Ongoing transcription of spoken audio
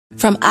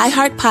From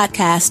iHeart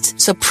Podcasts,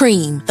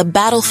 Supreme, The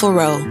Battle for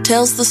Roe,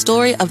 tells the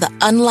story of the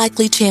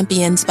unlikely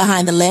champions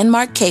behind the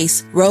landmark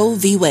case Roe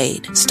v.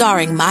 Wade.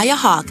 Starring Maya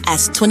Hawke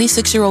as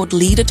 26-year-old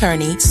lead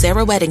attorney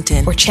Sarah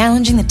Weddington. We're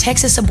challenging the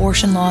Texas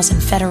abortion laws in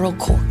federal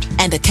court.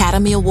 And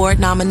Academy Award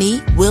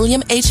nominee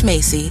William H.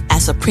 Macy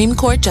as Supreme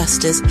Court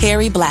Justice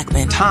Harry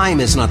Blackmun. Time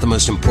is not the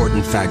most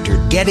important factor.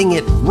 Getting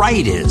it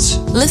right is.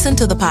 Listen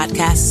to the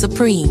podcast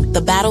Supreme,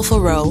 The Battle for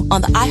Roe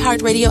on the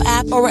iHeartRadio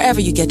app or wherever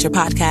you get your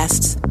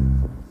podcasts.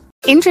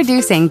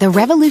 Introducing the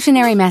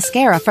revolutionary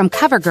mascara from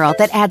CoverGirl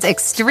that adds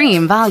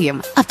extreme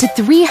volume, up to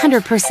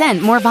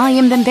 300% more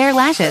volume than bare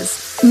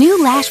lashes.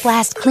 New Lash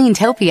Blast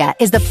Cleantopia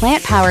is the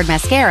plant-powered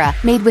mascara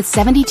made with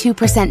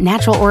 72%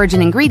 natural origin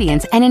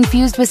ingredients and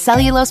infused with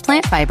cellulose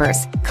plant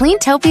fibers.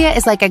 Cleantopia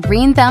is like a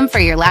green thumb for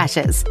your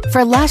lashes.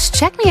 For lush,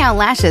 check me out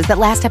lashes that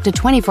last up to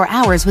 24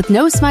 hours with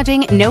no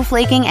smudging, no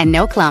flaking, and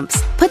no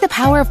clumps. Put the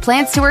power of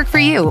plants to work for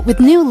you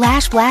with new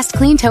Lash Blast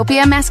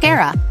Cleantopia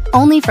mascara.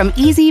 Only from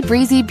Easy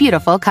Breezy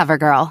Beautiful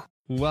CoverGirl.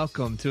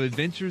 Welcome to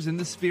Adventures in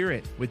the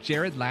Spirit with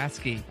Jared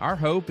Lasky. Our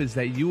hope is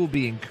that you will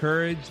be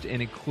encouraged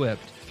and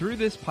equipped through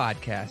this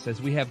podcast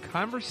as we have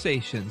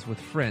conversations with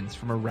friends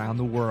from around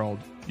the world.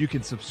 You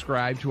can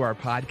subscribe to our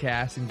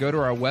podcast and go to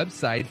our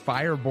website,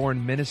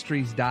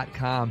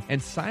 firebornministries.com, and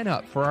sign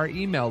up for our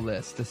email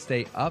list to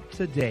stay up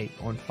to date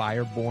on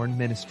Fireborn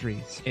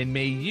Ministries. And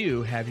may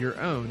you have your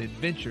own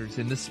adventures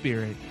in the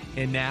Spirit.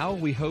 And now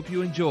we hope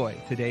you enjoy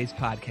today's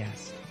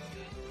podcast.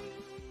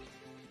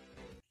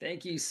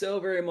 Thank you so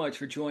very much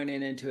for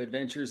joining into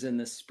Adventures in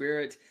the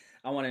Spirit.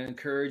 I want to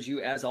encourage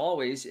you, as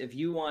always, if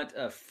you want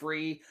a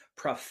free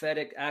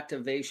prophetic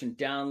activation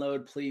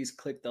download, please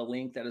click the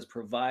link that is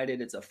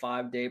provided. It's a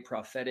 5-day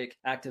prophetic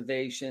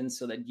activation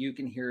so that you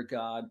can hear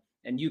God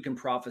and you can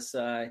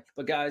prophesy.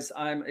 But guys,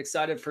 I'm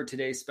excited for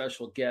today's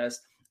special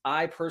guest.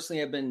 I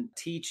personally have been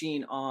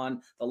teaching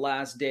on the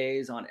last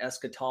days on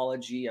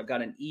eschatology. I've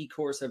got an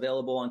e-course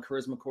available on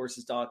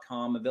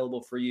charismacourses.com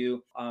available for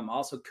you. I'm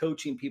also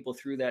coaching people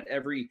through that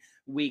every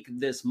week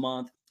this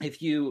month. If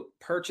you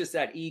purchase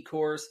that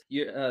e-course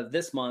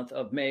this month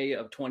of May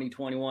of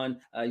 2021,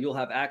 you'll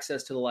have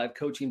access to the live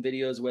coaching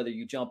videos, whether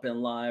you jump in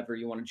live or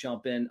you want to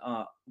jump in,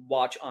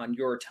 watch on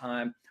your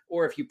time.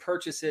 Or if you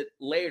purchase it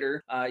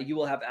later, you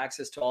will have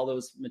access to all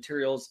those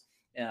materials,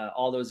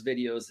 all those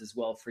videos as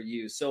well for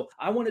you. So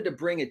I wanted to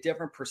bring a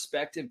different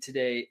perspective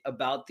today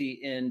about the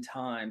end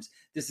times.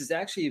 This is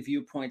actually a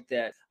viewpoint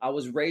that I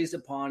was raised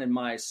upon in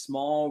my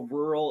small,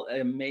 rural,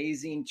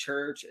 amazing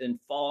church in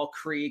Fall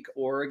Creek,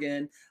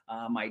 Oregon.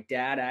 My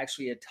dad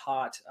actually had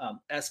taught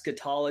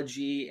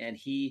eschatology, and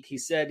he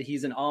said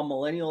he's an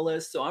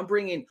amillennialist. So I'm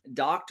bringing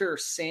Dr.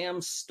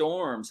 Sam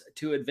Storms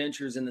to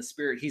Adventures in the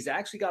Spirit. He's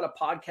actually got a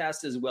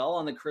podcast as well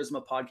on the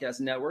Charisma Podcast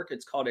Network.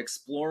 It's called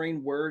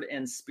Exploring Word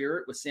and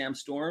Spirit with Sam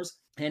Storms.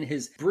 And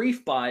his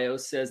brief bio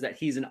says that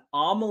he's an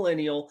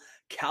amillennial,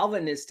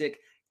 Calvinistic,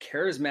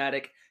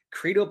 charismatic,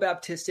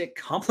 credo-baptistic,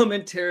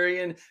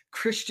 complementarian,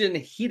 Christian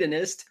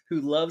hedonist who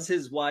loves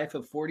his wife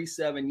of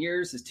 47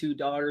 years, his 2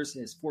 daughters,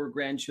 his 4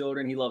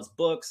 grandchildren. He loves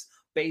books,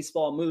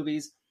 baseball,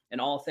 movies, and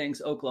all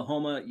things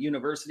Oklahoma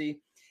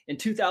University. In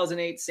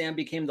 2008, Sam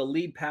became the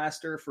lead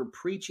pastor for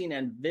preaching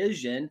and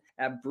vision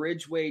at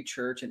Bridgeway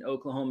Church in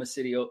Oklahoma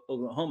City,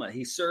 Oklahoma.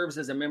 He serves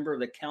as a member of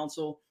the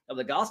Council of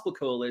the Gospel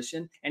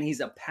Coalition, and he's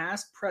a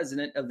past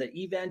president of the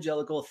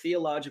Evangelical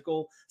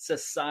Theological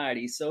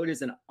Society. So it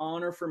is an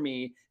honor for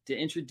me to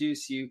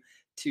introduce you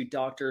to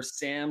Dr.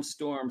 Sam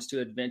Storms to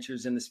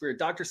Adventures in the Spirit.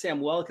 Dr.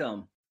 Sam,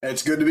 welcome.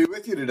 It's good to be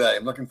with you today.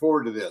 I'm looking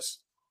forward to this.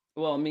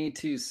 Well, me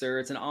too, sir.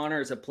 It's an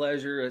honor. It's a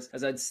pleasure.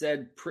 As I'd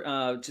said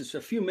just a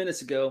few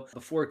minutes ago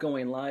before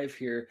going live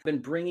here, I've been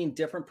bringing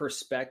different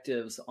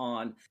perspectives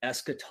on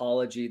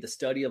eschatology, the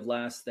study of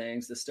last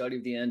things, the study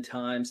of the end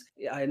times.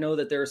 I know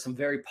that there are some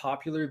very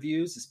popular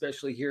views,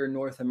 especially here in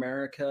North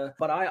America,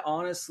 but I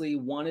honestly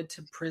wanted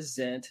to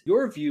present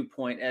your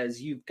viewpoint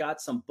as you've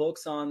got some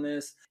books on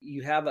this.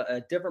 You have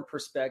a different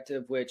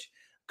perspective, which,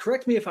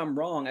 correct me if I'm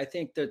wrong, I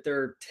think that there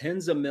are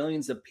tens of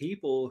millions of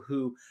people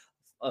who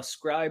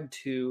ascribe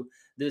to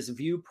this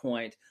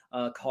viewpoint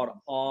called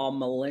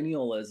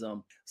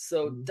amillennialism.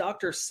 So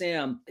Dr.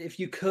 Sam, if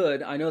you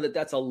could, I know that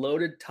that's a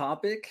loaded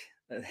topic,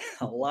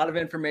 a lot of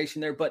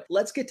information there, but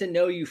let's get to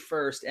know you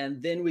first,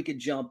 and then we could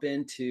jump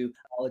into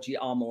theology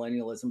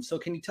amillennialism. So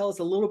can you tell us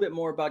a little bit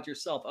more about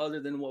yourself other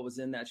than what was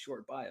in that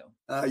short bio?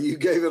 You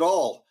gave it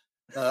all,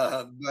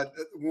 but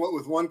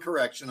with one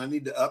correction, I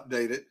need to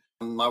update it.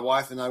 My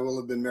wife and I will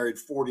have been married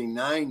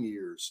 49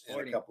 years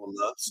in a couple of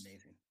months.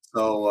 Amazing.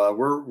 So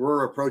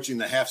we're approaching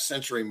the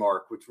half-century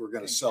mark, which we're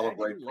going to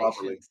celebrate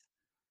properly.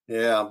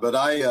 Yeah, but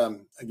I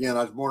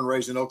was born and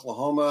raised in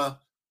Oklahoma,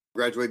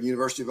 graduated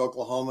University of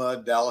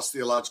Oklahoma, Dallas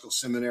Theological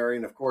Seminary.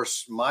 And of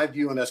course, my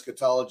view on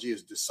eschatology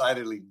is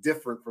decidedly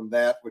different from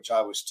that which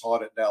I was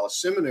taught at Dallas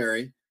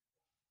Seminary.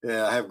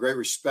 I have great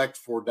respect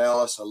for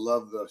Dallas. I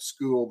love the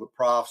school, the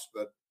profs,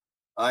 but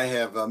I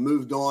have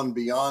moved on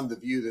beyond the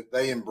view that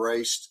they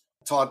embraced.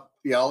 I taught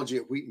theology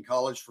at Wheaton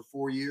College for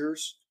 4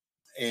 years.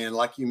 And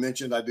like you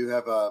mentioned, I do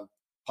have a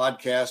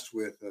podcast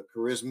with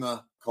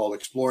Charisma called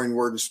Exploring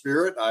Word and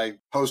Spirit. I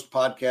post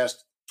podcasts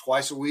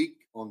twice a week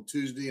on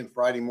Tuesday and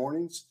Friday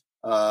mornings.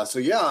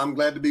 I'm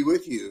glad to be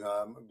with you.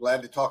 I'm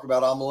glad to talk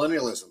about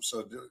amillennialism.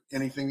 So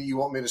anything that you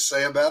want me to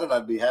say about it,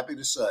 I'd be happy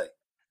to say.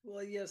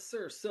 Well, yes,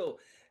 sir. So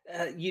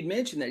you'd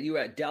mentioned that you were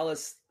at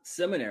Dallas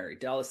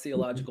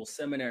Theological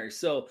Seminary.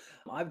 So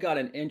I've got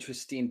an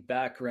interesting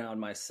background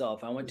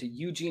myself. I went to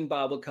Eugene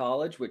Bible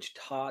College, which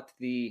taught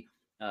the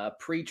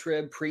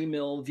pre-trib,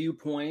 pre-mill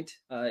viewpoint.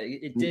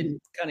 It did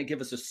kind of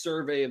give us a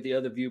survey of the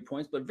other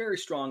viewpoints, but very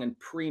strong in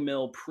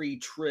pre-mill,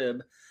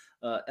 pre-trib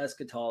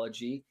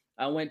eschatology.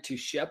 I went to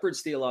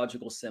Shepherd's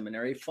Theological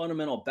Seminary,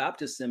 Fundamental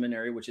Baptist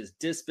Seminary, which is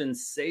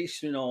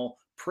dispensational,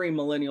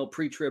 premillennial,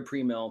 pre-trib,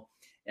 pre-mill.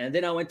 And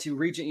then I went to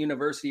Regent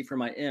University for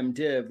my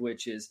MDiv,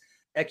 which is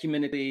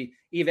ecumenically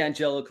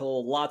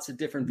evangelical, lots of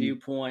different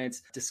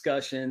viewpoints,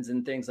 discussions,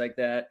 and things like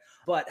that.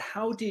 But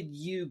how did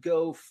you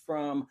go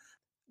from,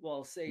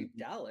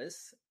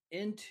 Dallas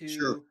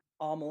into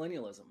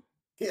amillennialism?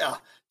 Yeah,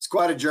 it's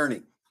quite a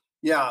journey.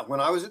 Yeah, when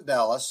I was at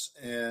Dallas,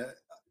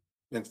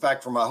 in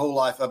fact, for my whole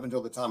life up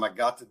until the time I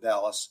got to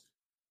Dallas,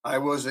 I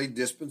was a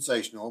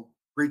dispensational,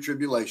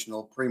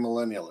 pre-tribulational,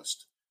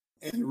 premillennialist.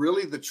 And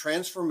really the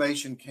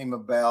transformation came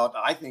about,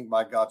 I think,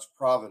 by God's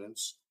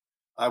providence.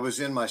 I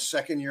was in my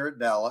second year at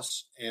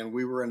Dallas, and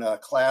we were in a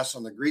class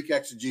on the Greek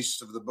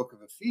exegesis of the book of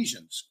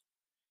Ephesians.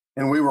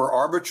 And we were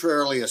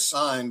arbitrarily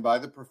assigned by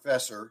the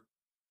professor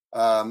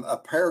a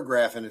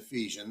paragraph in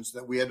Ephesians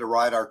that we had to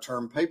write our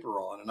term paper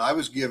on. And I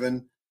was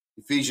given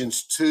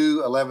Ephesians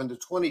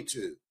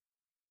 2:11-22.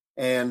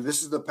 And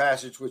this is the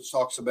passage which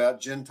talks about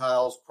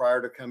Gentiles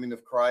prior to coming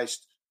of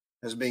Christ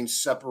as being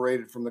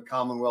separated from the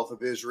commonwealth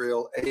of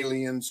Israel,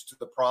 aliens to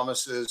the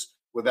promises,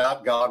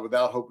 without God,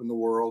 without hope in the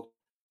world.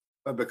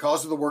 But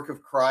because of the work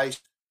of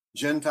Christ,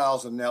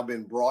 Gentiles have now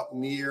been brought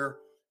near.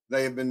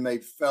 They have been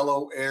made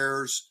fellow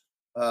heirs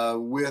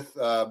with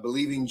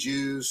believing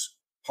Jews,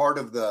 part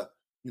of the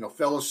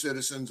fellow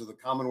citizens of the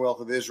commonwealth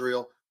of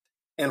Israel.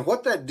 And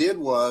what that did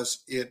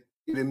was it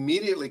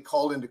immediately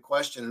called into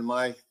question in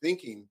my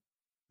thinking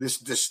this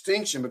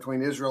distinction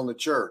between Israel and the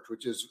church,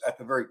 which is at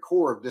the very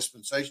core of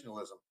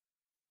dispensationalism.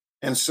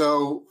 And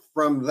so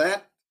from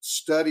that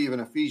study of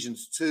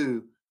Ephesians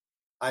 2,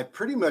 I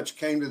pretty much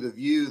came to the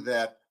view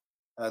that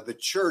the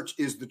church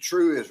is the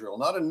true Israel,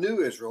 not a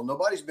new Israel.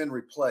 Nobody's been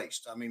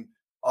replaced. I mean,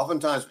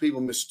 oftentimes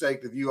people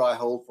mistake the view I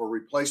hold for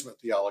replacement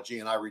theology,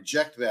 and I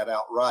reject that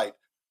outright.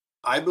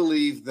 I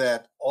believe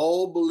that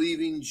all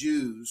believing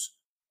Jews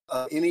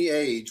of any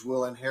age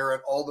will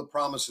inherit all the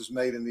promises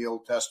made in the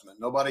Old Testament.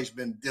 Nobody's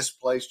been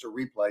displaced or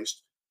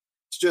replaced.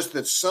 It's just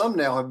that some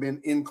now have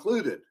been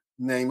included,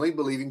 namely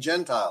believing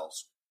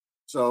Gentiles.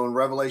 So in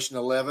Revelation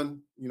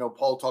 11,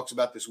 Paul talks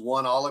about this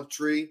one olive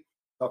tree,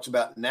 talks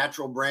about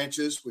natural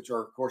branches, which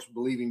are, of course,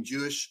 believing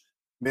Jewish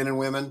men and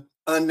women,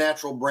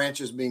 unnatural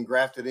branches being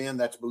grafted in,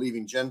 that's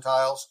believing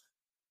Gentiles,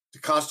 to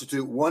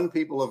constitute one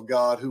people of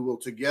God who will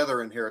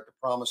together inherit the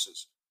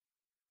promises.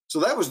 So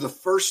that was the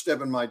first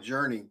step in my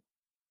journey.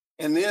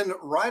 And then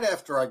right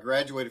after I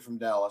graduated from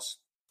Dallas,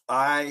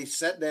 I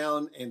sat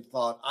down and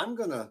thought, I'm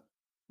going to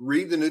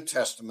read the New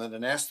Testament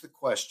and ask the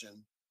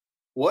question,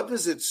 what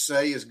does it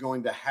say is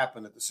going to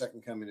happen at the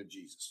second coming of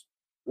Jesus?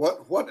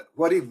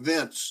 What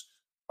events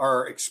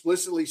are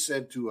explicitly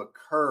said to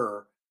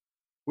occur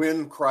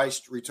when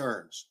Christ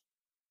returns?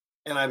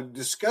 And I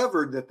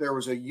discovered that there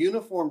was a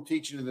uniform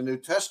teaching of the New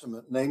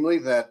Testament, namely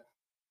that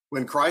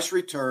when Christ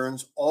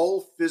returns,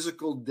 all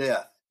physical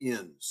death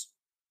ends.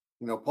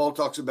 Paul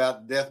talks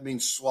about death being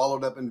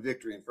swallowed up in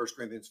victory in 1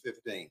 Corinthians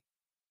 15.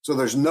 So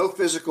there's no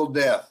physical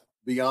death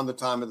beyond the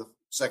time of the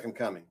second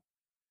coming.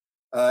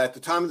 At the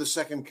time of the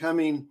second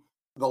coming,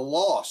 the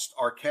lost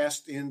are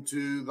cast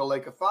into the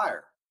lake of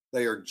fire.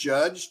 They are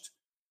judged.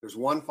 There's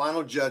one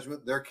final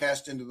judgment. They're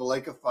cast into the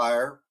lake of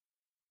fire.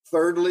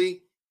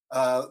 Thirdly,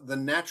 the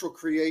natural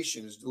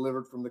creation is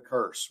delivered from the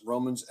curse.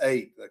 Romans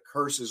 8, the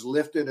curse is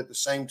lifted at the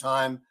same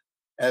time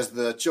as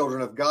the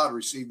children of God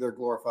receive their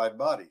glorified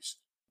bodies.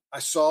 I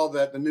saw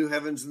that the new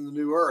heavens and the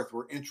new earth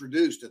were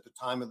introduced at the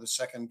time of the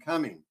second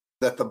coming,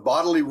 that the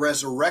bodily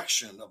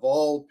resurrection of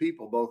all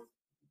people, both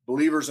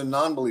believers and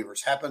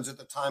non-believers, happens at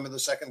the time of the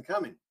second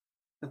coming.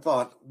 I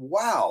thought,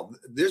 wow,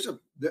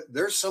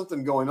 there's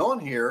something going on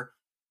here.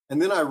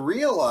 And then I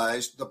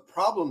realized the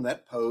problem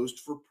that posed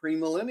for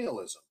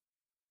premillennialism.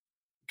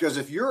 Because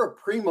if you're a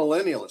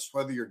premillennialist,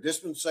 whether you're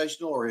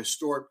dispensational or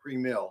historic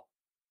premill,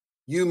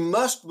 you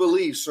must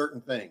believe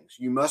certain things.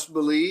 You must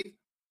believe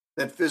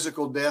that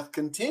physical death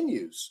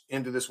continues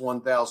into this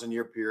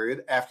 1,000-year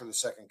period after the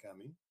second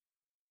coming.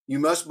 You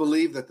must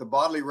believe that the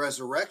bodily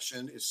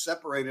resurrection is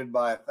separated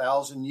by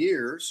 1,000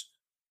 years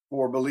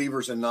for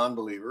believers and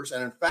non-believers.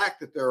 And in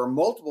fact, that there are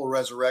multiple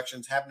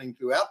resurrections happening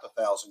throughout the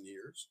 1,000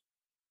 years.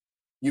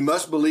 You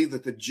must believe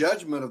that the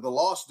judgment of the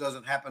lost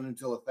doesn't happen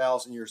until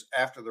 1,000 years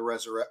after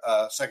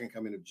the second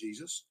coming of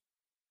Jesus.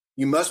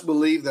 You must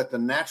believe that the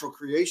natural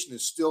creation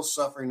is still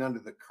suffering under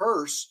the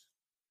curse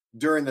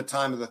during the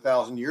time of the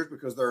 1,000 years,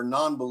 because there are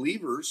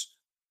non-believers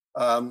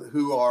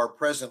who are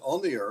present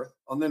on the earth.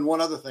 And then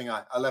one other thing,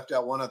 I left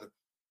out one other.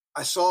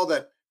 I saw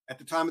that at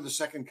the time of the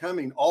second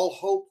coming, all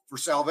hope for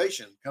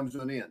salvation comes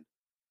to an end.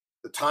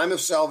 The time of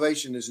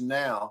salvation is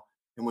now.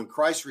 And when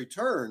Christ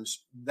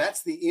returns,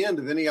 that's the end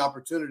of any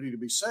opportunity to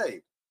be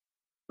saved.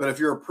 But if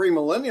you're a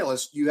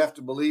premillennialist, you have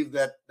to believe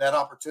that that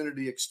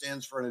opportunity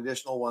extends for an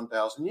additional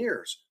 1,000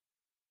 years.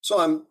 So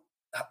I'm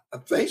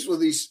faced with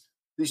these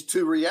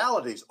two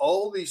realities,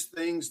 all these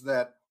things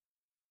that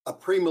a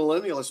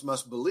premillennialist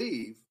must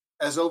believe,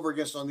 as over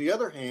against, on the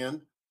other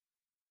hand,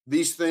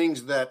 these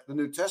things that the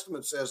New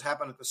Testament says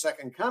happen at the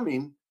second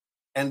coming,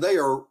 and they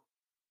are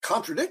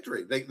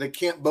contradictory. They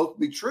can't both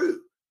be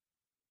true.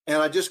 And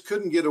I just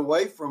couldn't get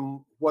away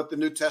from what the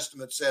New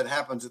Testament said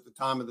happens at the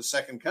time of the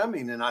second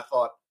coming. And I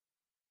thought,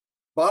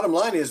 bottom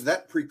line is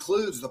that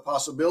precludes the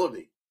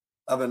possibility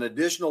of an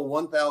additional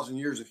 1,000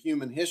 years of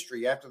human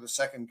history after the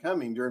second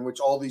coming, during which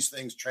all these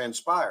things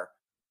transpire.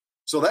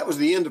 So that was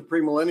the end of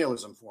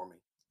premillennialism for me.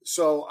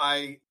 So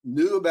I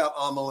knew about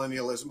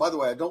amillennialism. By the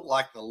way, I don't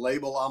like the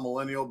label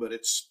amillennial, but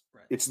it's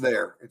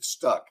there. It's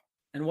stuck.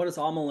 And what does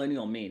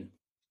amillennial mean?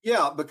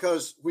 Yeah,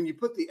 because when you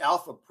put the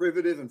alpha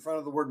privative in front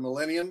of the word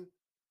millennium,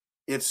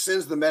 it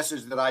sends the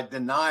message that I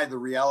deny the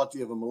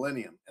reality of a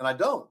millennium. And I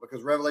don't,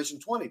 because Revelation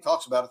 20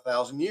 talks about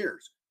 1,000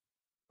 years.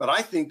 But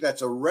I think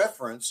that's a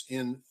reference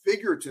in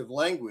figurative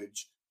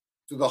language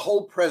to the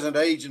whole present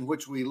age in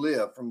which we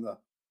live, from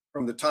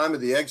the time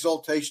of the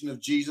exaltation of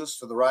Jesus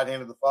to the right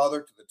hand of the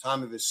Father to the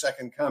time of his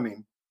second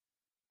coming.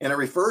 And it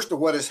refers to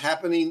what is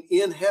happening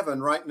in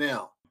heaven right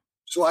now.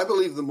 So I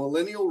believe the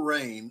millennial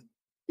reign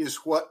is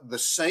what the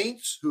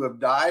saints who have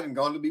died and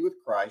gone to be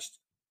with Christ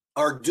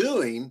are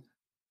doing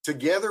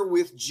together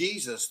with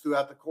Jesus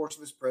throughout the course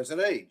of this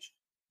present age.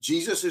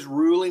 Jesus is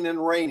ruling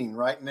and reigning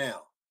right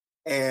now.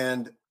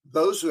 And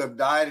those who have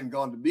died and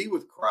gone to be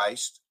with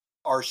Christ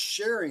are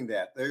sharing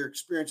that. They're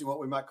experiencing what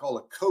we might call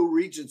a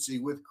co-regency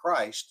with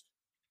Christ.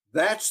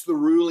 That's the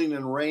ruling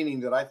and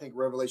reigning that I think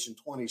Revelation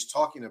 20 is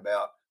talking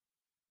about.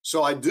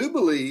 So I do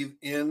believe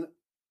in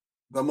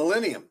the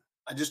millennium.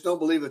 I just don't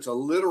believe it's a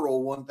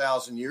literal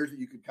 1,000 years that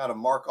you could kind of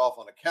mark off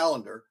on a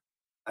calendar.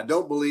 I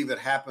don't believe it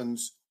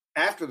happens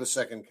after the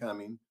second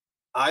coming.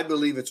 I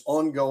believe it's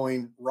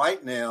ongoing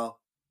right now,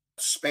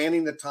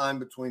 spanning the time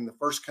between the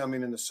first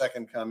coming and the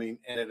second coming,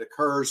 and it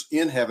occurs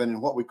in heaven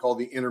in what we call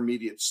the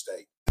intermediate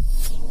state.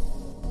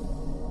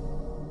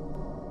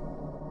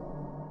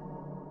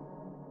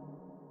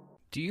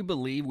 Do you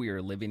believe we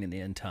are living in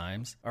the end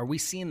times? Are we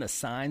seeing the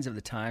signs of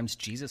the times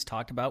Jesus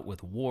talked about,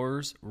 with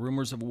wars,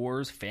 rumors of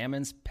wars,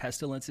 famines,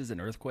 pestilences,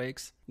 and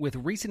earthquakes? With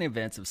recent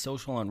events of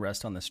social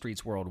unrest on the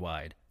streets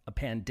worldwide, a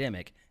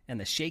pandemic, and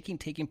the shaking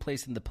taking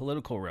place in the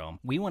political realm,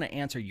 we want to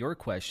answer your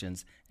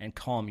questions and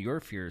calm your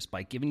fears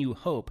by giving you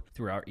hope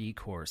through our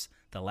e-course,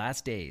 The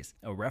Last Days,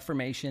 A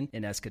Reformation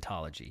in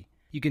Eschatology.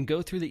 You can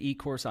go through the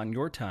e-course on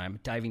your time,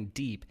 diving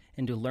deep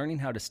into learning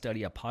how to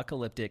study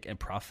apocalyptic and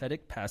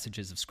prophetic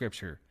passages of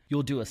Scripture.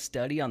 You'll do a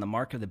study on the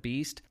mark of the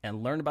beast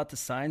and learn about the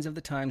signs of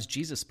the times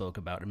Jesus spoke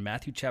about in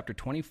Matthew chapter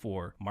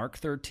 24, Mark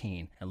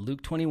 13, and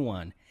Luke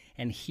 21,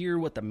 and hear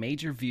what the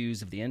major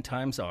views of the end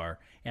times are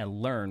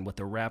and learn what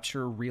the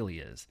rapture really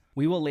is.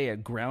 We will lay a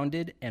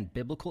grounded and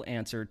biblical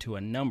answer to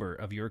a number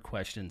of your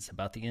questions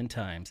about the end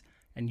times,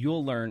 and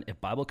you'll learn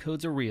if Bible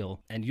codes are real,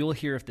 and you'll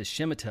hear if the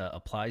Shemitah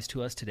applies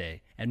to us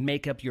today, and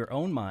make up your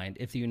own mind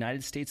if the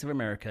United States of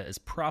America is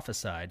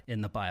prophesied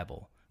in the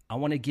Bible. I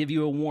want to give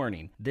you a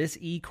warning. This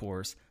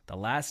e-course, The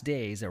Last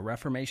Days, A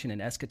Reformation in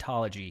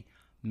Eschatology,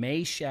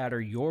 may shatter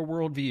your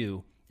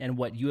worldview and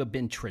what you have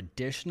been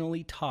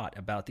traditionally taught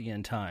about the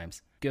end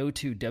times. Go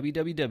to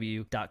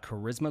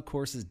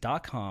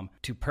www.charismacourses.com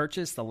to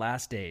purchase The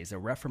Last Days, A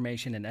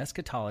Reformation in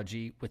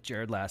Eschatology with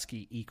Jared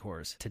Lasky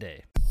e-course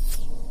today.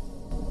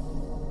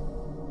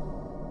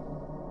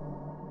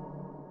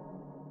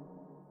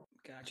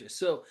 Gotcha.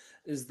 So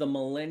is the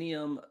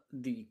millennium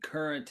the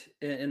current,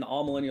 in the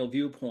all-millennial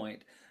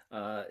viewpoint,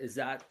 is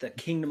that the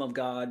kingdom of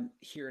God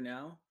here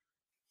now?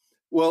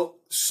 Well,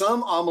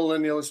 some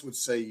amillennialists would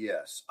say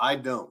yes. I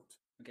don't.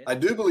 Okay. I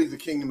do believe the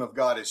kingdom of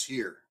God is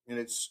here. And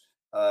it's,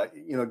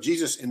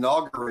 Jesus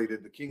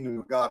inaugurated the kingdom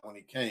of God when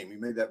he came. He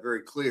made that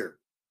very clear.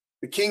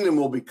 The kingdom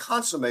will be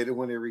consummated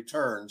when he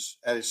returns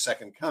at his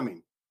second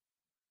coming.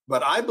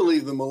 But I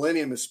believe the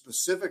millennium is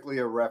specifically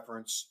a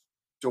reference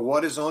to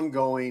what is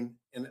ongoing,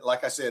 and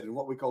like I said, in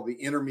what we call the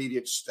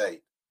intermediate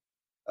state.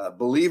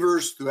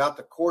 Believers throughout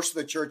the course of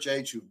the church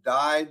age who've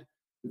died,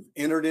 who've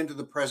entered into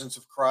the presence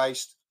of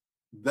Christ,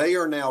 they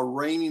are now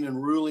reigning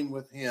and ruling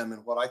with him in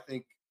what I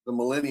think the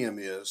millennium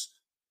is.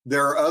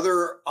 There are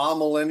other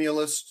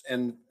amillennialists,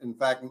 and in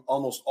fact,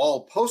 almost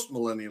all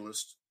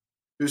post-millennialists,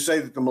 who say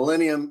that the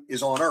millennium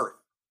is on earth.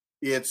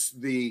 It's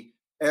the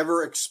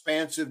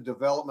ever-expansive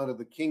development of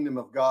the kingdom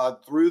of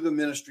God through the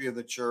ministry of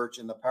the church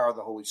and the power of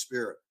the Holy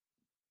Spirit.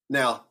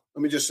 Now,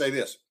 let me just say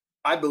this.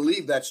 I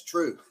believe that's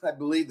true. I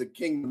believe the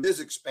kingdom is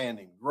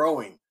expanding,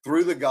 growing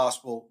through the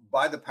gospel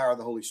by the power of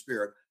the Holy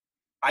Spirit.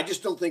 I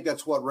just don't think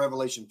that's what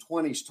Revelation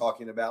 20 is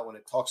talking about when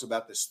it talks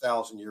about this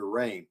 1,000-year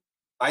reign.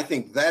 I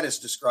think that is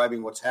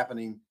describing what's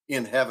happening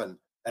in heaven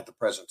at the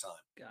present time.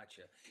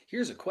 Gotcha.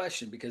 Here's a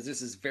question, because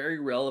this is very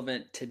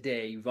relevant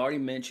today. You've already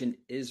mentioned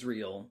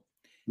Israel.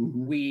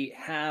 Mm-hmm. We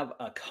have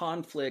a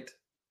conflict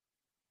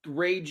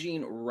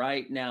raging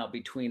right now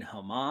between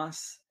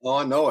Hamas. Oh,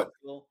 I know it.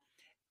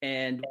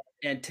 And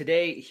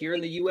today here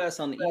in the U.S.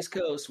 on the East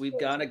Coast, we've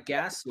got a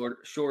gas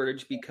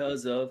shortage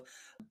because of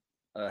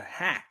a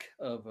hack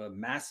of a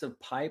massive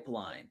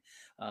pipeline.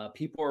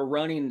 People are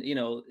running,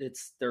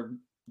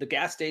 the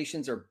gas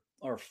stations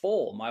are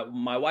full.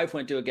 My wife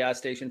went to a gas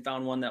station,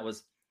 found one that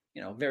was,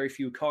 very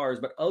few cars,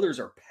 but others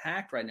are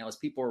packed right now as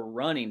people are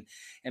running.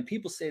 And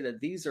people say that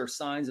these are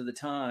signs of the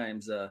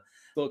times,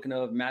 spoken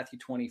of Matthew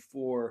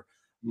 24,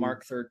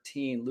 Mark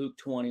 13, Luke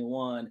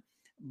 21.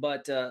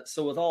 But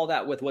so with all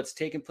that, with what's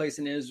taking place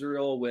in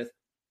Israel, with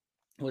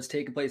what's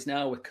taking place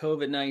now with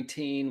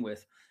COVID-19,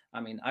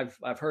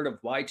 I've heard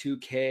of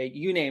Y2K,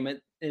 you name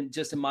it,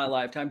 just in my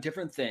lifetime,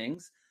 different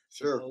things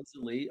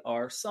supposedly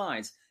are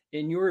signs.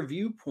 In your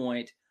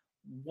viewpoint,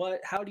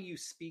 how do you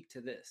speak to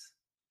this?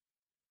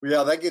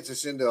 Yeah, that gets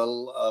us into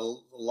a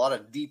lot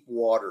of deep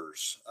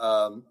waters.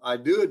 I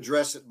do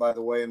address it, by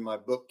the way, in my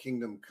book,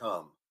 Kingdom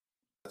Come.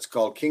 It's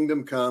called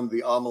Kingdom Come,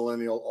 the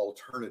Amillennial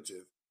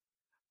Alternative.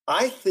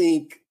 I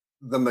think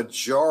the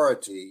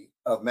majority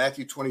of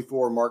Matthew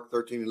 24, Mark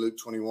 13, and Luke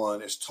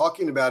 21 is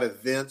talking about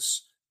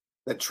events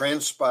that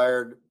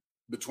transpired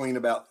between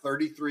about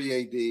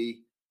 33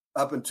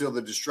 AD up until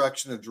the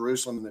destruction of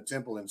Jerusalem and the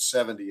temple in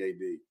 70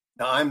 AD.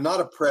 Now, I'm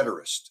not a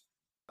preterist.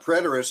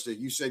 Preterists,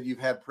 you said you've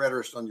had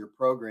preterists on your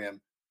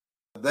program.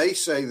 They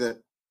say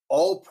that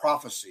all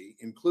prophecy,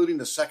 including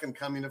the second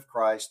coming of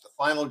Christ, the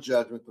final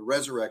judgment, the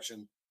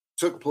resurrection,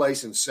 took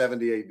place in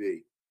 70 AD.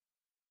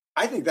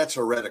 I think that's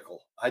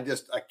heretical. I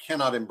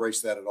cannot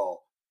embrace that at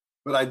all.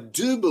 But I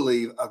do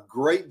believe a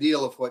great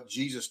deal of what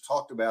Jesus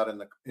talked about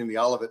in the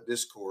Olivet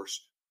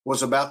Discourse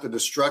was about the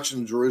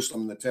destruction of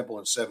Jerusalem and the temple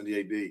in 70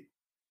 AD.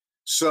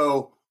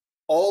 So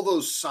all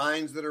those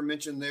signs that are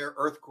mentioned there,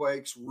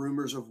 earthquakes,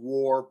 rumors of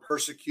war,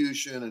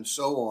 persecution, and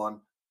so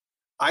on,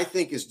 I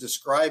think is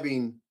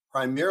describing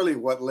primarily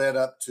what led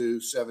up to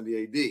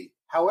 70 AD.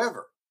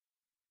 However,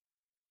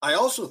 I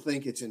also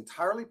think it's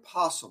entirely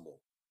possible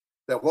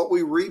that what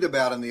we read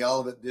about in the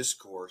Olivet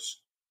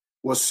Discourse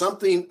was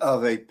something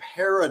of a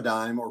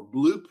paradigm or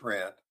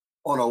blueprint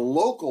on a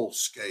local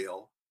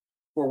scale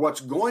for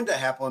what's going to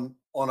happen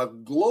on a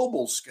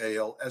global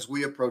scale as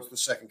we approach the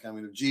second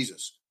coming of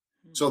Jesus.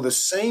 So the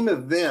same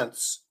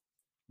events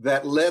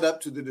that led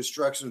up to the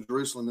destruction of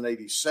Jerusalem in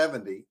AD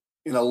 70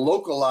 in a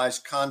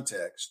localized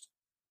context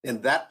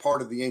in that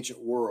part of the ancient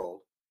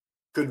world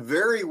could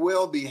very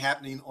well be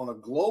happening on a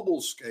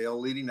global scale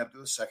leading up to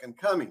the second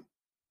coming.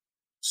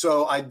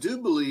 So I do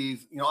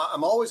believe,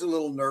 I'm always a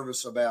little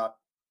nervous about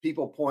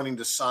people pointing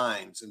to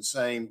signs and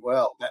saying,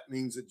 well, that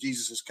means that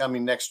Jesus is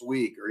coming next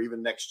week or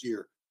even next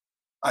year.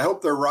 I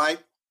hope they're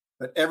right,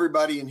 but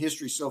everybody in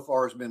history so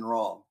far has been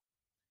wrong.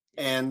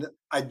 And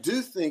I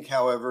do think,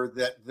 however,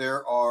 that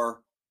there are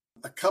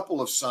a couple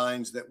of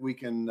signs that we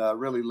can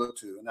really look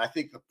to. And I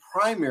think the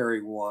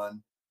primary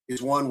one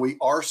is one we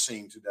are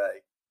seeing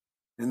today.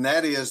 And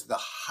that is the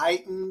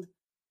heightened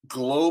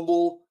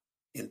global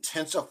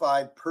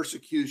intensified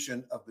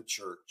persecution of the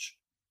church.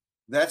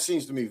 That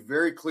seems to me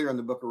very clear in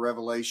the book of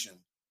Revelation,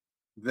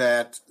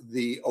 that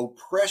the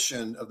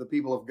oppression of the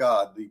people of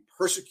God, the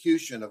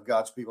persecution of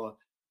God's people.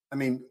 I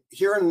mean,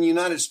 here in the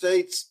United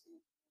States,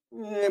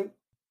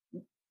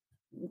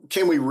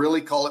 can we really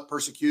call it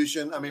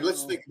persecution? I mean,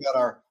 let's think about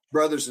our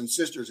brothers and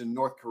sisters in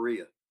North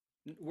Korea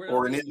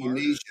or in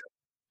Indonesia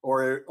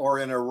or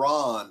in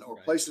Iran or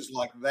places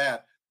like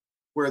that,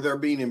 where they're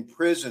being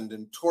imprisoned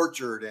and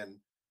tortured and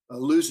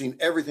losing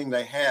everything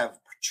they have.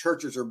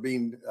 Churches are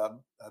being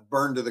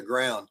burned to the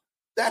ground.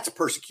 That's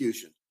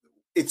persecution.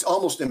 It's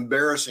almost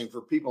embarrassing for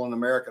people in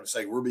America to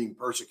say we're being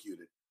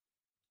persecuted.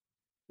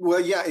 Well,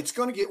 yeah, it's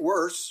going to get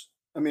worse.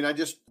 I mean, I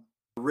just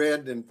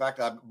read, in fact,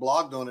 I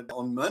blogged on it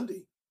on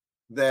Monday,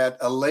 that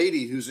a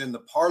lady who's in the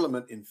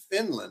parliament in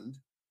Finland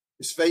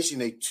is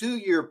facing a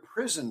 2-year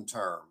prison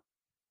term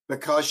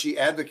because she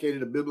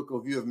advocated a biblical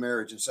view of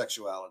marriage and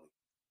sexuality.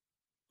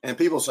 And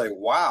people say,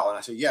 wow. And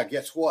I say, yeah,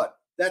 guess what?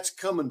 That's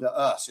coming to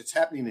us. It's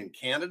happening in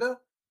Canada.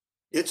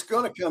 It's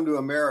going to come to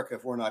America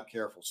if we're not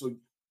careful. So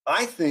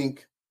I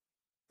think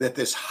that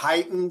this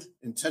heightened,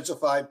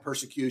 intensified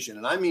persecution,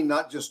 and I mean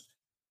not just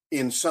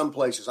in some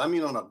places, I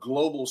mean on a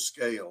global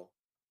scale,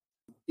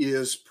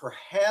 is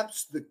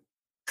perhaps the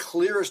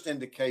clearest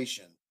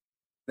indication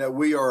that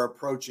we are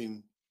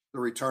approaching the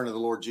return of the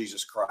Lord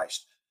Jesus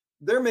Christ.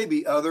 There may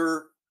be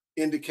other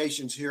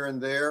indications here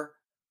and there,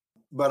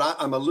 but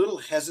I'm a little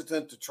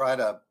hesitant to try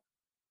to,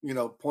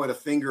 point a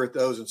finger at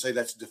those and say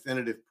that's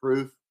definitive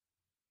proof.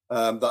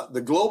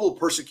 The global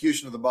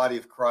persecution of the body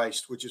of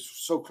Christ, which is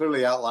so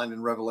clearly outlined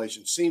in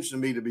Revelation, seems to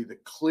me to be the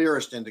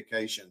clearest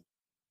indication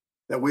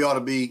that we ought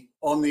to be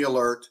on the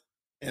alert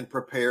and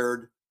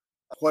prepared.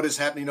 What is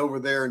happening over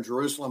there in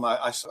Jerusalem?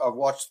 I've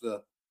watched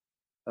the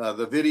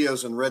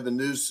videos and read the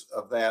news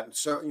of that. And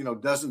so,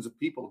 dozens of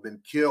people have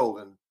been killed,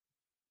 and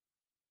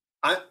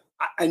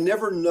I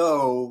never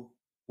know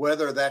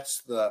whether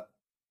that's the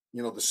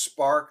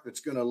spark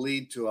that's going to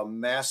lead to a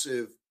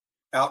massive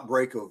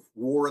outbreak of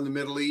war in the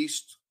Middle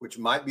East, which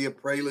might be a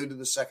prelude to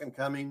the second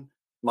coming,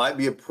 might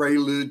be a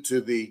prelude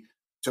to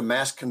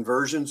mass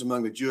conversions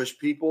among the Jewish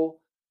people.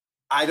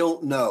 I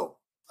don't know.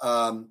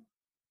 I'm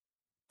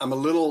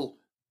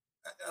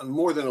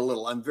more than a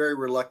little. I'm very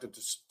reluctant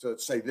to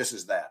say this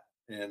is that,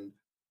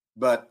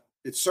 but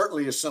it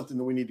certainly is something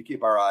that we need to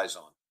keep our eyes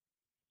on.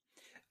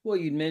 Well,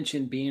 you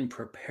mentioned being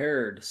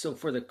prepared. So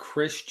for the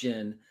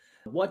Christian,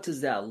 what does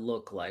that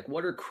look like?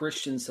 What are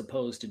Christians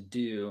supposed to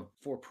do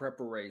for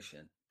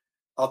preparation?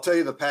 I'll tell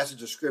you the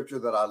passage of scripture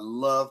that I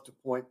love to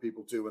point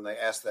people to when they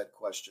ask that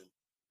question.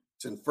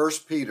 It's in 1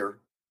 Peter.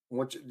 I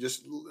want you,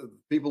 just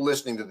people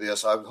listening to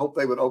this, I hope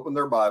they would open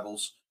their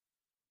Bibles.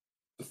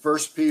 The 1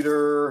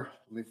 Peter,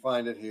 let me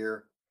find it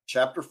here,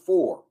 chapter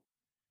 4.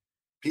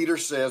 Peter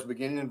says,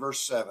 beginning in verse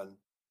 7,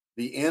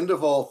 the end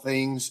of all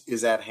things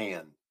is at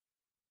hand.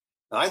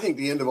 Now, I think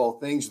the end of all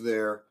things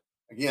there,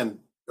 again,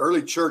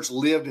 early church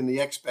lived in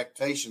the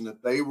expectation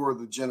that they were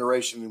the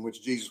generation in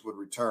which Jesus would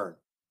return.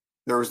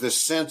 There was this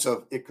sense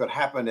of it could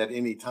happen at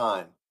any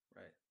time.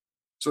 Right.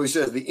 So he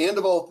says, the end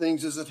of all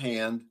things is at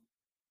hand.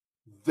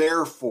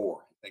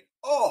 Therefore, think,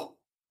 oh,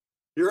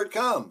 here it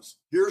comes.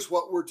 Here's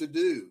what we're to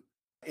do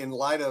in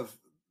light of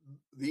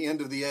the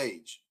end of the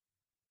age.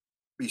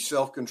 Be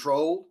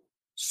self-controlled,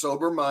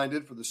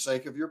 sober-minded for the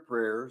sake of your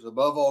prayers.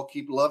 Above all,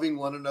 keep loving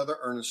one another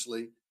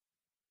earnestly.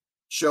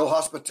 Show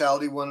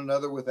hospitality to one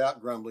another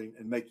without grumbling,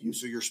 and make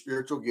use of your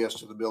spiritual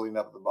gifts to the building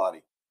up of the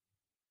body.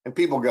 And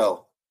people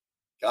go,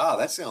 God,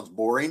 that sounds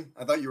boring.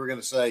 I thought you were going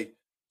to say,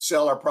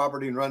 sell our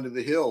property and run to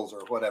the hills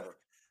or whatever.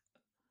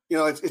 You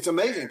know, it's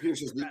amazing. Peter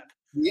says,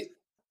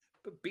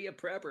 but be a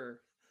prepper.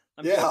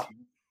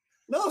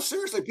 No,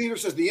 seriously, Peter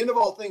says, the end of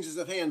all things is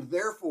at hand.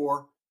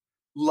 Therefore,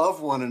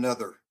 love one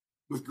another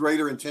with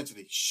greater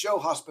intensity. Show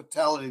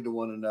hospitality to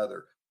one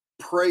another.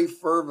 Pray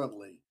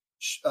fervently.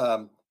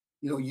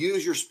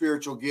 Use your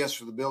spiritual gifts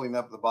for the building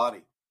up of the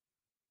body.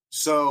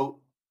 So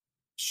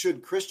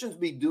should Christians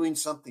be doing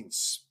something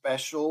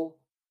special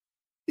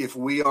if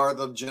we are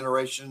the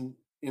generation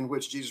in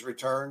which Jesus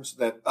returns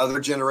that other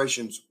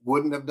generations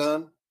wouldn't have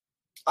done?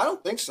 I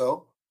don't think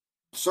so.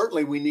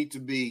 Certainly we need to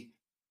be,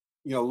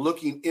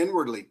 looking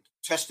inwardly,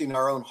 testing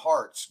our own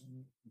hearts,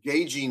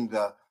 gauging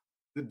the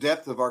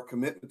depth of our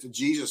commitment to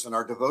Jesus and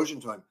our devotion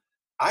to him.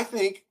 I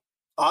think,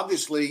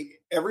 obviously,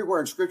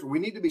 everywhere in Scripture, we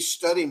need to be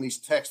studying these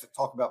texts that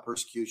talk about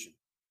persecution.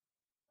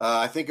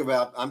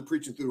 I'm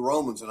preaching through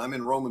Romans, and I'm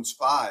in Romans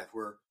 5,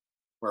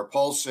 where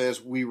Paul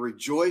says, we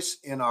rejoice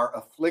in our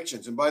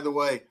afflictions. And by the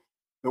way,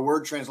 the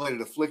word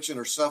translated affliction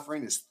or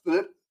suffering is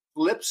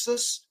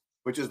thlipsis,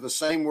 which is the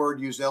same word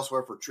used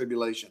elsewhere for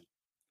tribulation.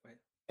 Right.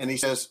 And he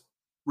says,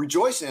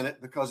 rejoice in it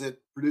because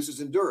it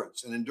produces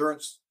endurance, and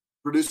endurance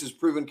produces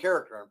proven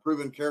character, and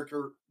proven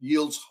character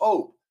yields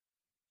hope.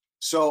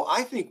 So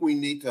I think we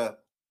need to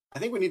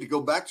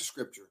go back to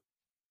Scripture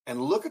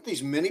and look at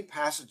these many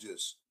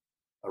passages,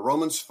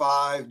 Romans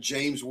 5,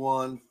 James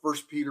 1, 1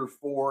 Peter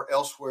 4,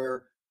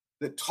 elsewhere,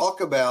 that talk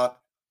about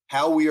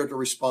how we are to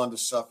respond to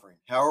suffering.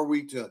 How are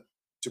we to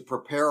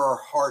prepare our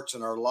hearts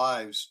and our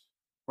lives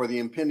for the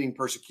impending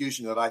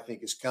persecution that I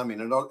think is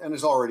coming and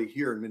is already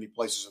here in many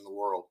places in the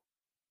world.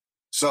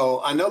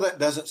 So I know that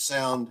doesn't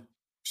sound,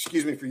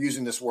 excuse me for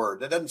using this word,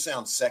 that doesn't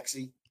sound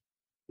sexy.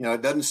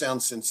 It doesn't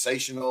sound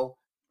sensational.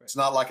 Right. It's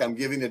not like I'm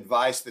giving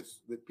advice that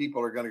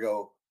people are going to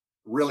go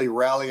really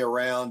rally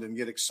around and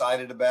get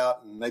excited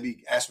about and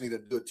maybe ask me to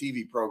do a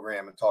TV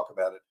program and talk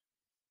about it.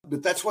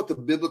 But that's what the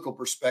biblical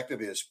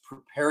perspective is.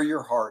 Prepare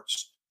your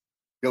hearts.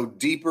 Go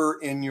deeper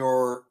in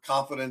your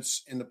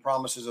confidence in the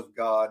promises of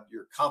God,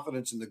 your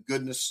confidence in the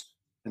goodness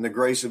and the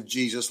grace of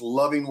Jesus,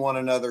 loving one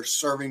another,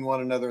 serving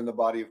one another in the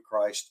body of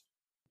Christ,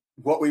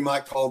 what we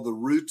might call the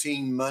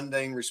routine,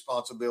 mundane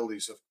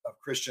responsibilities of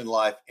Christian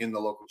life in the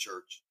local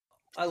church.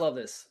 I love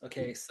this.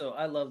 Okay, so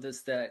I love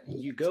this, that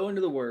you go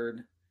into the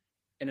Word,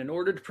 and in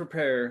order to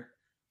prepare,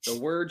 the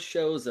Word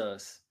shows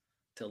us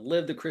to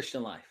live the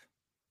Christian life.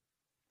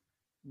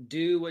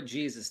 Do what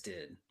Jesus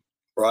did.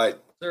 Right.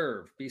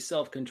 Serve, be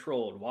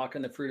self-controlled, walk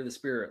in the fruit of the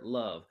Spirit,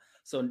 love.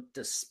 So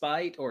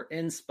despite or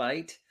in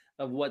spite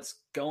of what's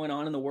going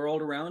on in the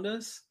world around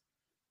us,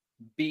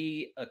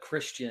 be a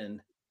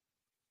Christian,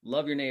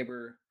 love your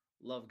neighbor,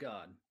 love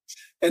God.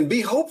 And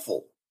be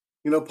hopeful.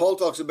 Paul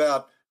talks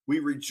about we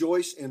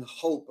rejoice in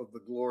hope of the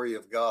glory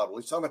of God. Well,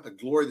 he's talking about the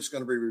glory that's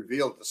going to be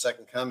revealed at the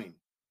second coming.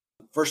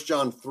 1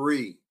 John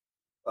 3,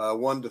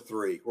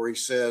 1-3, where he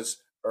says,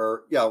 3,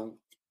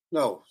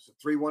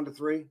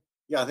 1-3?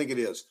 Yeah, I think it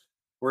is.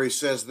 Where he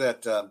says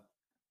that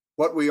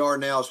what we are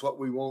now is what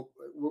we won't.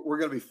 We're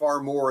going to be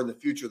far more in the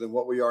future than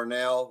what we are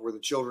now. We're the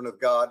children of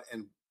God,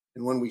 and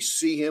when we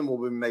see him,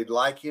 we'll be made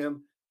like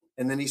him.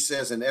 And then he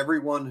says, and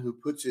everyone who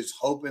puts his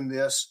hope in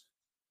this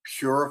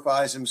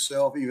purifies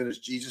himself, even as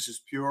Jesus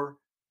is pure.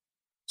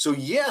 So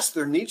yes,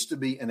 there needs to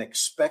be an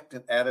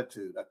expectant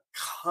attitude, a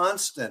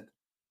constant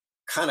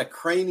kind of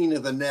craning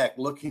of the neck,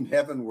 looking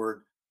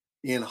heavenward,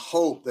 in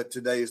hope that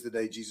today is the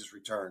day Jesus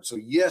returns. So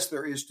yes,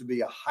 there is to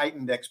be a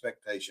heightened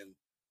expectation,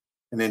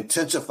 an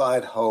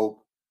intensified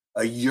hope,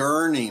 a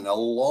yearning, a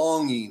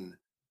longing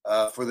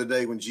for the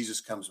day when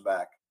Jesus comes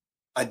back.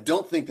 I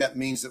don't think that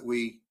means that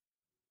we,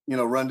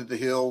 run to the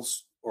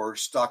hills or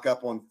stock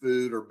up on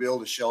food or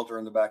build a shelter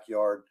in the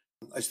backyard.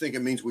 I just think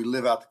it means we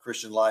live out the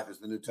Christian life as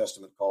the New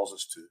Testament calls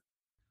us to.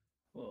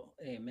 Well,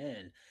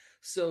 amen.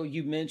 So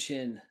you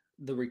mentioned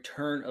the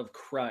return of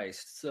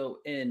Christ. So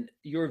in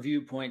your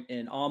viewpoint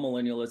in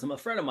amillennialism, a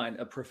friend of mine,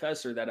 a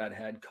professor that I'd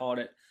had called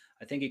it,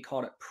 I think he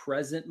called it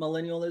present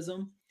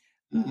millennialism.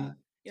 Mm-hmm.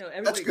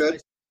 Everybody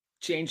tries to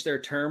change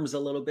their terms a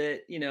little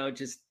bit,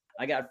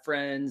 I got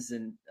friends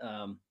and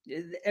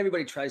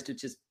everybody tries to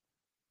just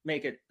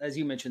make it, as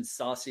you mentioned,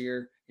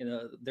 saucier,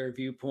 their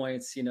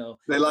viewpoints,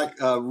 They like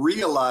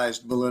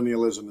realized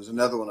millennialism is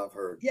another one I've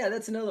heard. Yeah,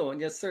 that's another one.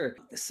 Yes, sir.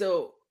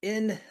 So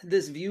in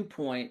this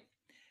viewpoint,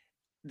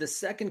 the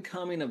second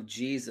coming of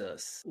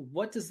Jesus,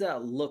 what does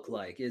that look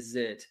like? Is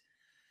it,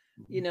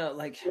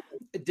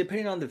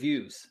 depending on the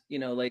views,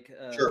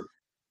 Sure.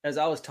 As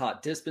I was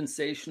taught,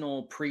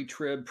 dispensational,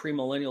 pre-trib,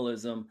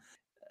 premillennialism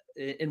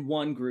in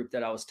one group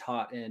that I was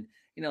taught in,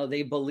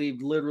 they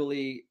believed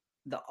literally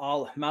the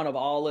Mount of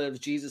Olives,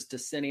 Jesus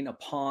descending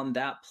upon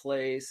that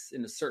place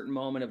in a certain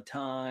moment of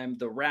time,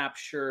 the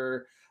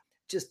rapture,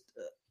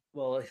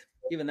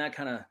 even that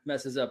kind of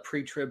messes up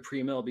pre-trib,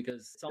 pre-mill,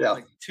 because it's almost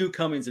like two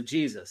comings of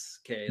Jesus.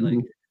 Okay. Mm-hmm.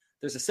 Like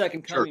there's a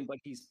second coming, but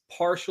he's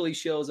partially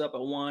shows up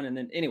at one. And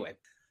then anyway,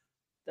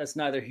 that's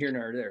neither here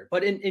nor there.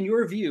 But in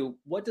your view,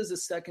 what does the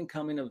second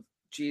coming of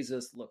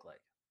Jesus look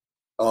like?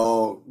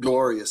 Oh,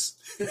 glorious.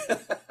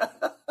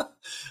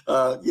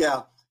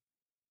 Yeah,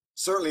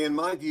 certainly in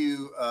my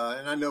view,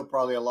 and I know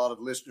probably a lot of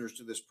listeners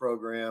to this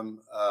program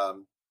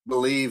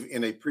believe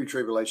in a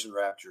pre-tribulation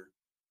rapture.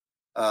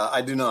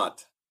 I do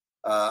not.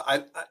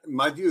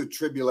 My view of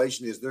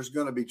tribulation is there's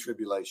going to be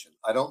tribulation.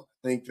 I don't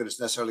think that it's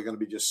necessarily going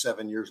to be just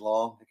 7 years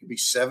long. It could be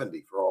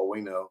 70 for all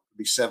we know. It could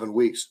be 7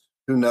 weeks.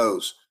 Who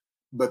knows?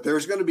 But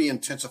there's going to be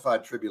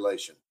intensified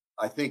tribulation.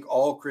 I think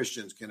all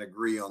Christians can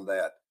agree on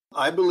that.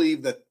 I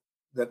believe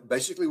that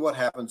basically what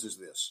happens is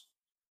this.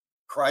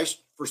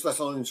 Christ, 1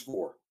 Thessalonians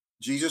 4,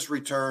 Jesus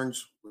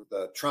returns with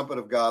the trumpet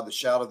of God, the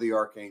shout of the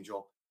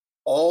archangel,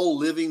 all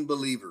living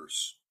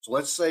believers. So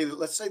let's say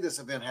this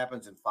event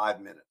happens in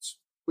 5 minutes.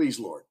 Please,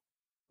 Lord.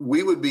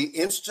 We would be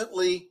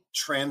instantly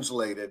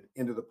translated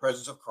into the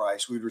presence of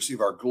Christ. We'd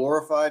receive our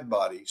glorified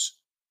bodies.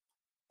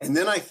 And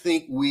then I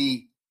think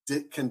we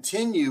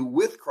continue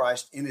with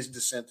Christ in his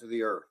descent to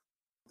the earth.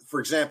 For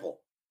example,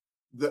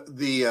 in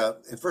 1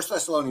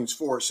 Thessalonians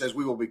 4, it says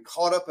we will be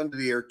caught up into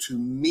the air to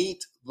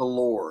meet the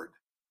Lord.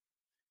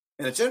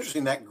 And it's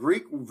interesting that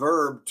Greek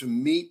verb to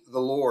meet the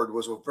Lord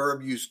was a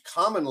verb used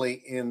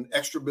commonly in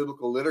extra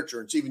biblical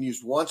literature. It's even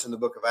used once in the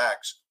book of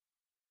Acts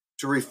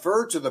to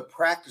refer to the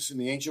practice in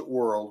the ancient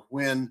world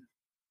when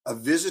a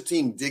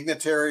visiting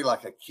dignitary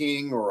like a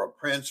king or a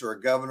prince or a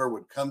governor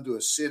would come to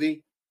a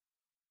city.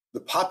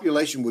 The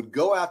population would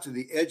go out to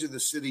the edge of the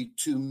city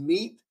to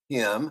meet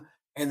him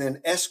and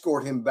then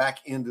escort him back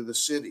into the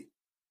city.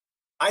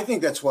 I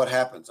think that's what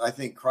happens. I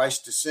think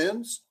Christ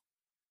descends.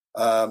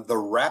 The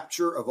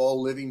rapture of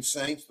all living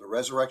saints, the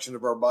resurrection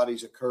of our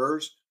bodies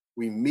occurs.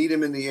 We meet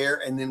him in the air,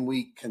 and then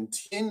we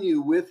continue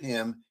with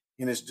him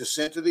in his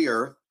descent to the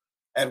earth,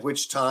 at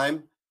which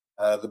time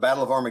the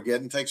Battle of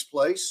Armageddon takes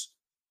place,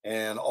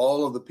 and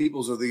all of the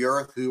peoples of the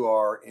earth who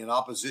are in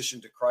opposition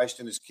to Christ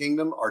and his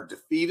kingdom are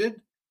defeated.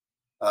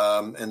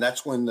 And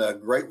that's when the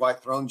great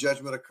white throne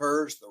judgment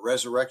occurs. The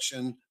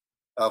resurrection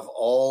of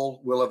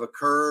all will have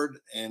occurred,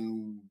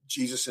 and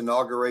Jesus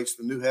inaugurates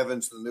the new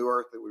heavens, the new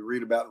earth that we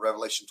read about in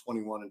Revelation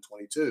 21 and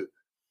 22.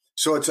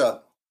 So it's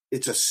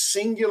a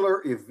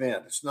singular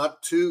event. It's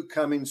not two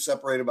comings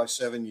separated by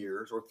 7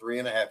 years or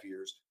 3.5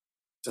 years.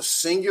 It's a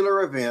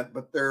singular event,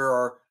 but there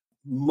are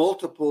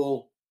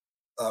multiple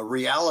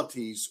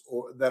realities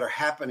that are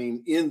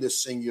happening in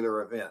this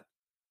singular event.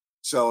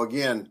 So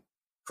again,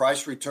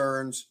 Christ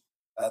returns.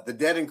 The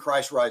dead in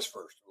Christ rise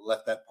first. We'll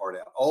let that part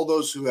out. All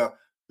those who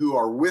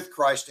are with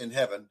Christ in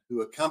heaven,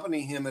 who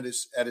accompany him at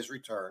his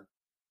return,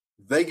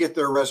 they get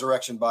their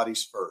resurrection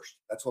bodies first.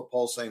 That's what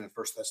Paul's saying in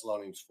 1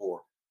 Thessalonians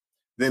 4.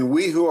 Then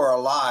we who are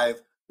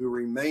alive, who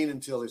remain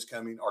until his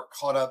coming, are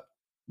caught up.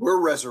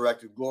 We're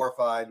resurrected,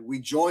 glorified. We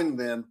join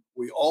them.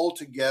 We all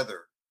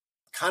together,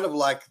 kind of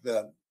like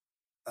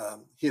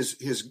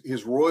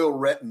his royal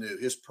retinue,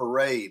 his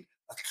parade,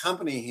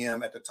 accompany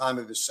him at the time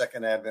of his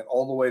second advent,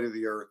 all the way to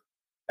the earth,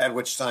 at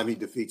which time he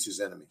defeats his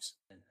enemies.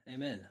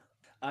 Amen.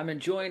 I'm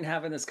enjoying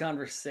having this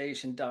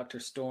conversation, Dr.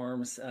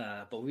 Storms,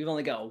 but we've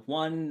only got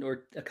one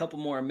or a couple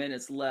more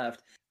minutes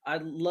left.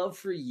 I'd love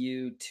for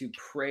you to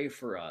pray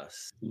for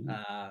us,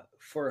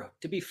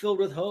 to be filled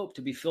with hope,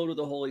 to be filled with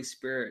the Holy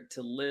Spirit,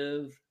 to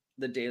live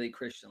the daily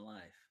Christian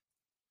life.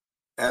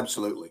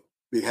 Absolutely.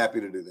 Be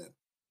happy to do that.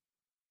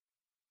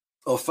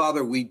 Oh,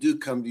 Father, we do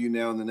come to you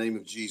now in the name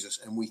of Jesus,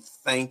 and we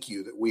thank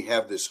you that we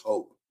have this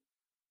hope.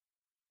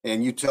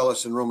 And you tell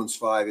us in Romans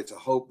 5, it's a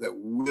hope that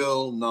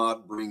will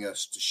not bring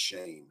us to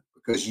shame,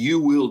 because you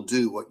will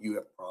do what you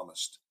have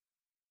promised.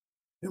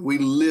 And we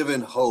live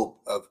in hope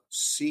of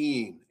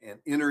seeing and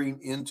entering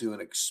into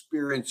and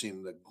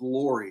experiencing the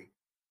glory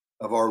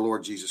of our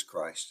Lord Jesus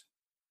Christ.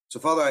 So,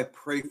 Father, I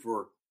pray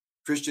for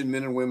Christian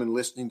men and women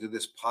listening to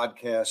this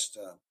podcast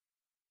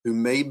who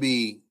may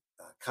be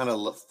kind of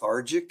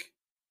lethargic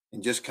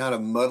and just kind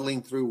of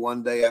muddling through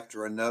one day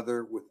after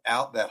another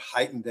without that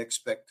heightened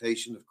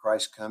expectation of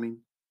Christ coming.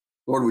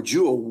 Lord, would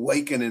you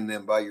awaken in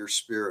them by your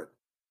Spirit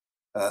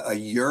a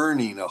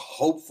yearning, a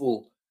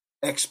hopeful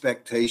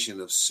expectation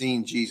of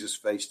seeing Jesus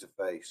face to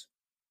face.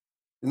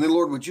 And then,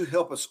 Lord, would you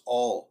help us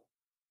all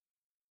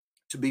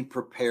to be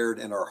prepared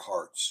in our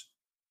hearts,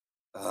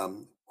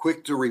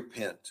 quick to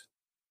repent,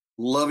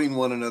 loving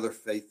one another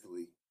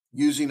faithfully,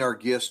 using our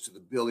gifts to the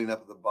building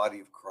up of the body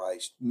of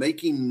Christ,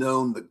 making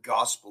known the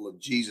gospel of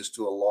Jesus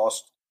to a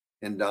lost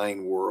and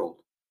dying world.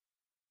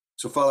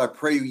 So, Father, I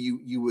pray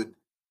you would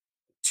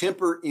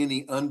temper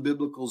any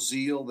unbiblical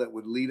zeal that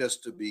would lead us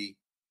to be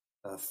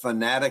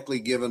fanatically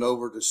given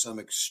over to some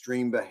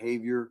extreme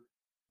behavior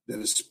that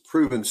has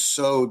proven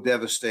so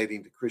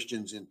devastating to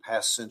Christians in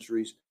past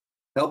centuries.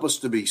 Help us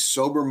to be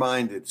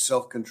sober-minded,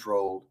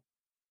 self-controlled,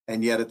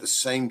 and yet at the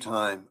same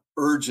time,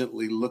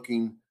 urgently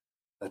looking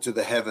to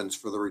the heavens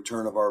for the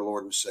return of our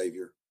Lord and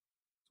Savior.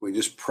 We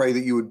just pray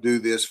that you would do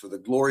this for the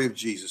glory of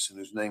Jesus, in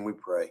whose name we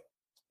pray.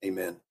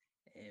 Amen.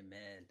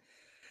 Amen.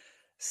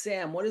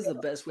 Sam, what is the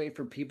best way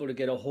for people to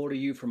get a hold of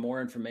you for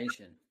more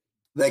information?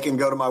 They can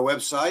go to my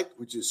website,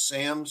 which is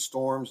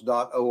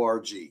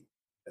samstorms.org.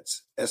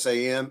 That's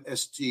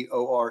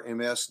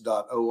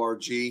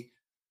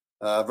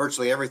samstorms.org.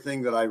 Virtually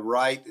everything that I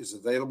write is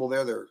available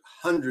there. There are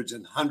hundreds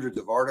and hundreds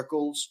of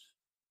articles.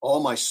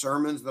 All my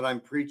sermons that I'm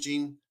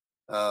preaching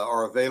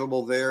are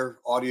available there,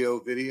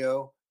 audio,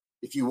 video.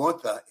 If you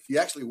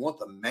actually want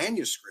the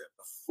manuscript,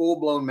 a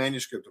full-blown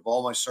manuscript of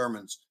all my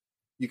sermons,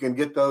 you can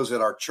get those at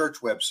our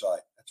church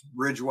website. That's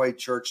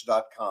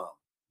bridgewaychurch.com.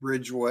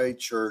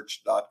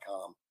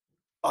 bridgewaychurch.com.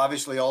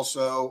 Obviously,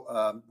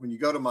 also, when you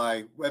go to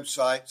my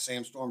website,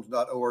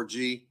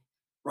 samstorms.org,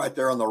 right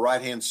there on the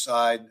right-hand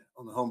side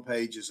on the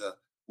homepage is a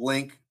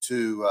link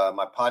to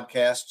my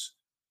podcasts.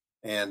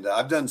 And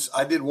I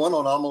did one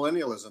on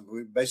amillennialism.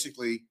 We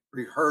basically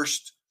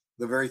rehearsed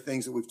the very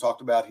things that we've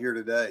talked about here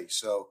today.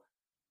 So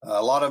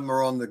a lot of them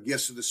are on the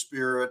gifts of the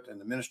Spirit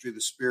and the ministry of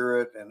the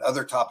Spirit and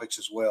other topics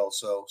as well.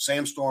 So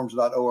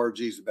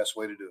samstorms.org is the best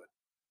way to do it.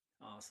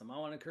 Awesome. I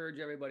want to encourage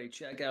everybody to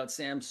check out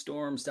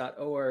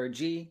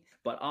samstorms.org,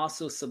 but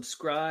also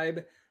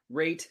subscribe,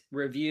 rate,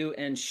 review,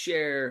 and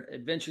share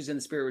Adventures in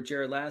the Spirit with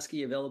Jared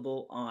Lasky,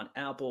 available on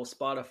Apple,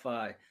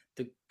 Spotify,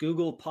 the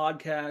Google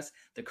Podcast,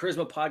 the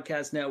Charisma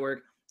Podcast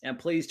Network, and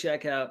please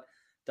check out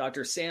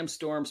Dr. Sam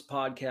Storms'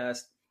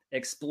 podcast,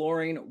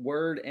 Exploring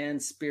Word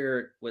and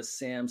Spirit with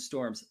Sam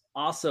Storms,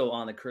 also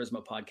on the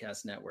Charisma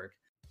Podcast Network.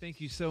 Thank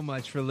you so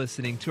much for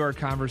listening to our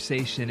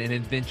conversation in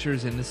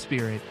Adventures in the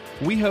Spirit.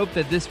 We hope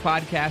that this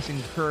podcast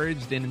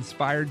encouraged and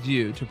inspired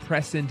you to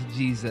press into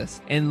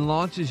Jesus and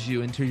launches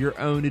you into your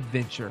own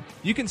adventure.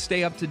 You can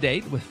stay up to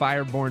date with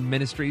Fireborn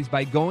Ministries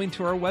by going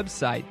to our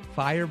website,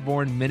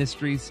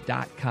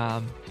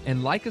 firebornministries.com,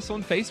 and like us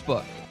on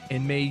Facebook.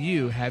 And may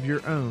you have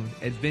your own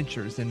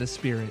Adventures in the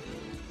Spirit.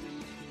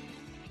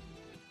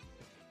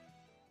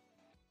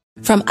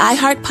 From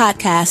iHeart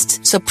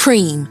Podcasts,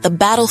 Supreme, The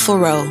Battle for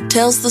Roe,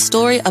 tells the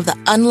story of the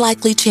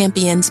unlikely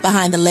champions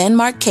behind the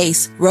landmark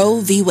case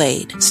Roe v.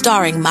 Wade,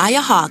 starring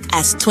Maya Hawke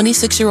as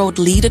 26-year-old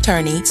lead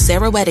attorney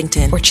Sarah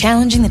Weddington. We're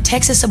challenging the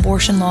Texas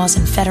abortion laws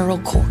in federal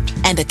court.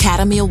 And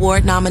Academy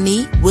Award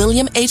nominee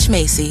William H.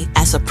 Macy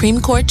as Supreme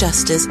Court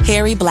Justice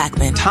Harry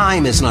Blackmun.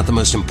 Time is not the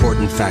most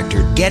important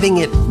factor. Getting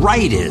it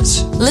right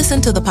is.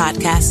 Listen to the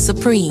podcast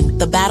Supreme,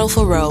 The Battle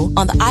for Roe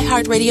on the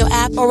iHeartRadio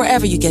app or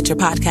wherever you get your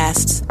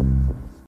podcasts.